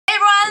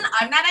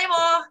I'm Nat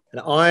Amoore.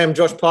 And I am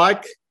Josh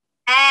Pyke.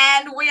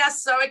 And we are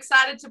so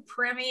excited to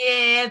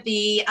premiere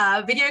the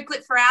video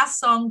clip for our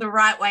song, The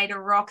Right Way to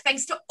Rock.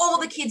 Thanks to all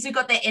the kids who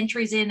got their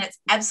entries in. It's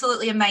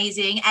absolutely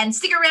amazing. And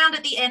stick around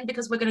at the end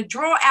because we're going to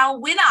draw our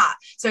winner.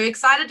 So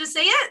excited to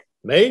see it?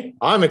 Me?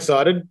 I'm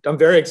excited. I'm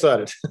very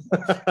excited. All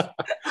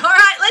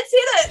right, let's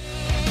hit it.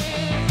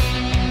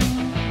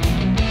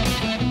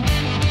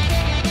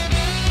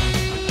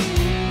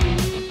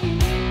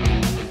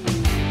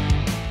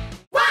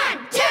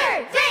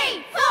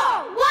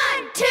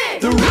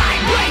 The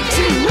right way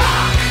to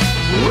rock,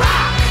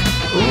 rock,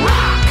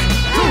 rock.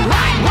 The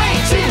right way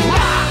to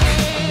rock,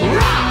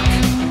 rock,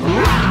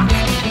 rock.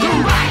 The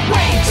right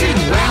way to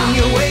rock. When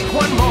you wake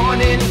one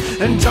morning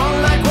and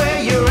don't like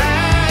where you're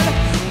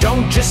at,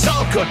 don't just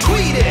sulk or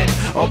tweet it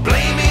or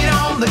blame it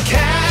on the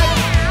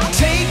cat.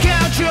 Take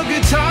out your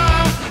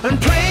guitar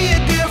and play a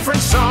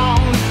different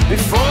song.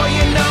 Before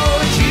you know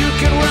it, you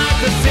can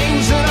write the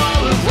things that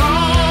all are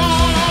wrong.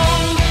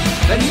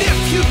 And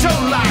if you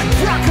don't like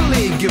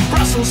broccoli, give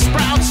Brussels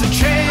sprouts a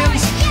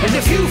chance. And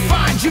if you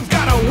find you've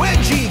got a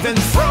wedgie, then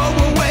throw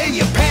away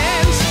your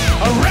pants.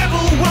 A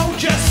rebel won't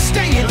just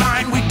stay in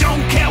line, we don't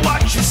care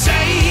what you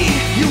say.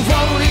 You've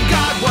only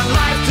got one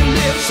life to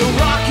live, so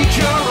rock it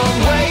your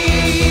own way.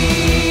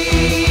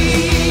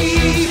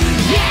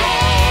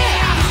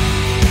 Yeah!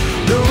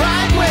 The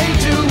right way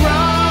to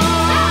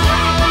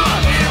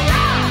rock.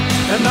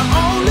 And the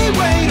only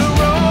way to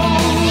roll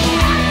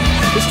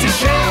is to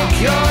shake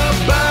your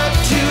butt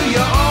to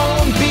your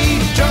own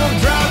beat. Don't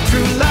drive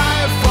through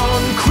life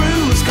on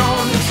cruise control.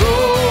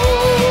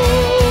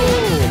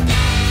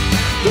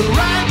 The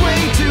right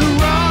way to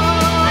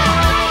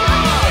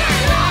rock,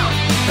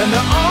 and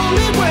the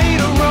only way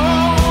to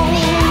roll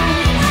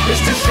is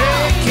to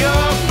shake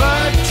your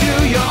butt to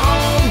your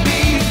own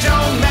beat.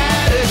 Don't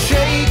matter,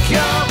 shake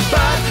your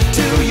butt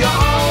to your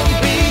own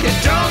beat. It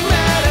don't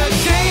matter,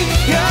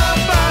 shake your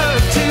butt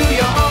to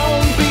your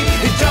own beat.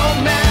 It don't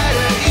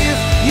matter if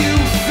you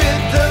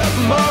fit the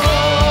mold.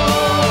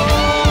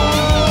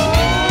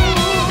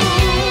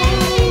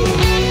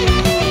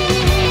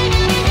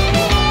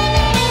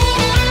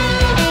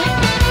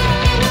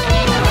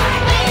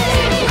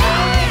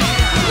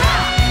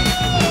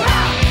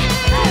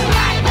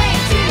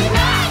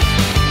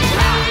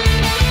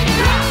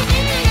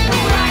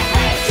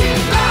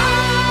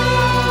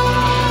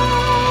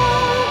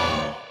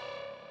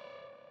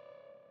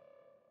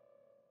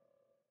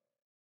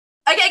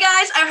 Okay,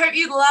 guys, I hope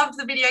you loved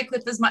the video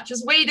clip as much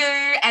as we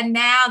do. And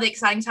now the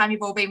exciting time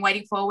you've all been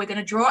waiting for, we're going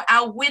to draw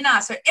our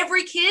winner. So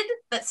every kid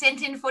that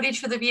sent in footage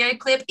for the video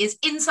clip is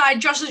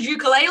inside Josh's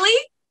ukulele.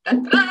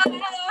 Da-da-da.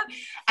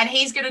 And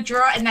he's going to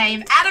draw a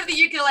name out of the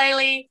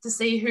ukulele to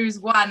see who's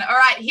won. All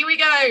right, here we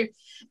go.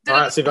 All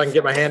right, see if I can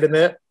get my hand in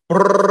there.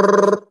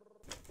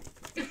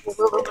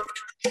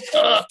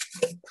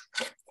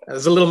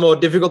 That's a little more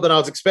difficult than I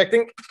was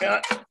expecting. Should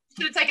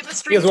have taken the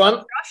string. Here's one.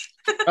 Josh.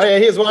 Oh, yeah,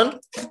 here's one.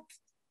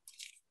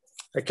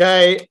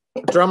 Okay,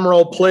 drum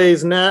roll,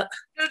 please, Nat.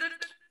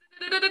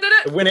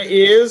 The winner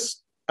is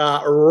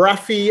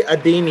Rafi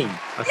Adini.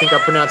 I think I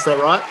pronounced that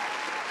right.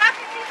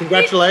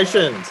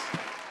 Congratulations.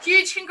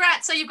 Huge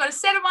congrats. So you've got a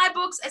set of my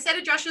books, a set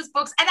of Josh's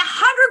books, and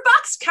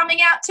 $100 coming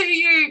out to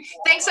you.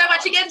 Thanks so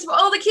much again to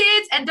all the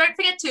kids. And don't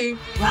forget to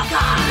rock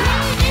on.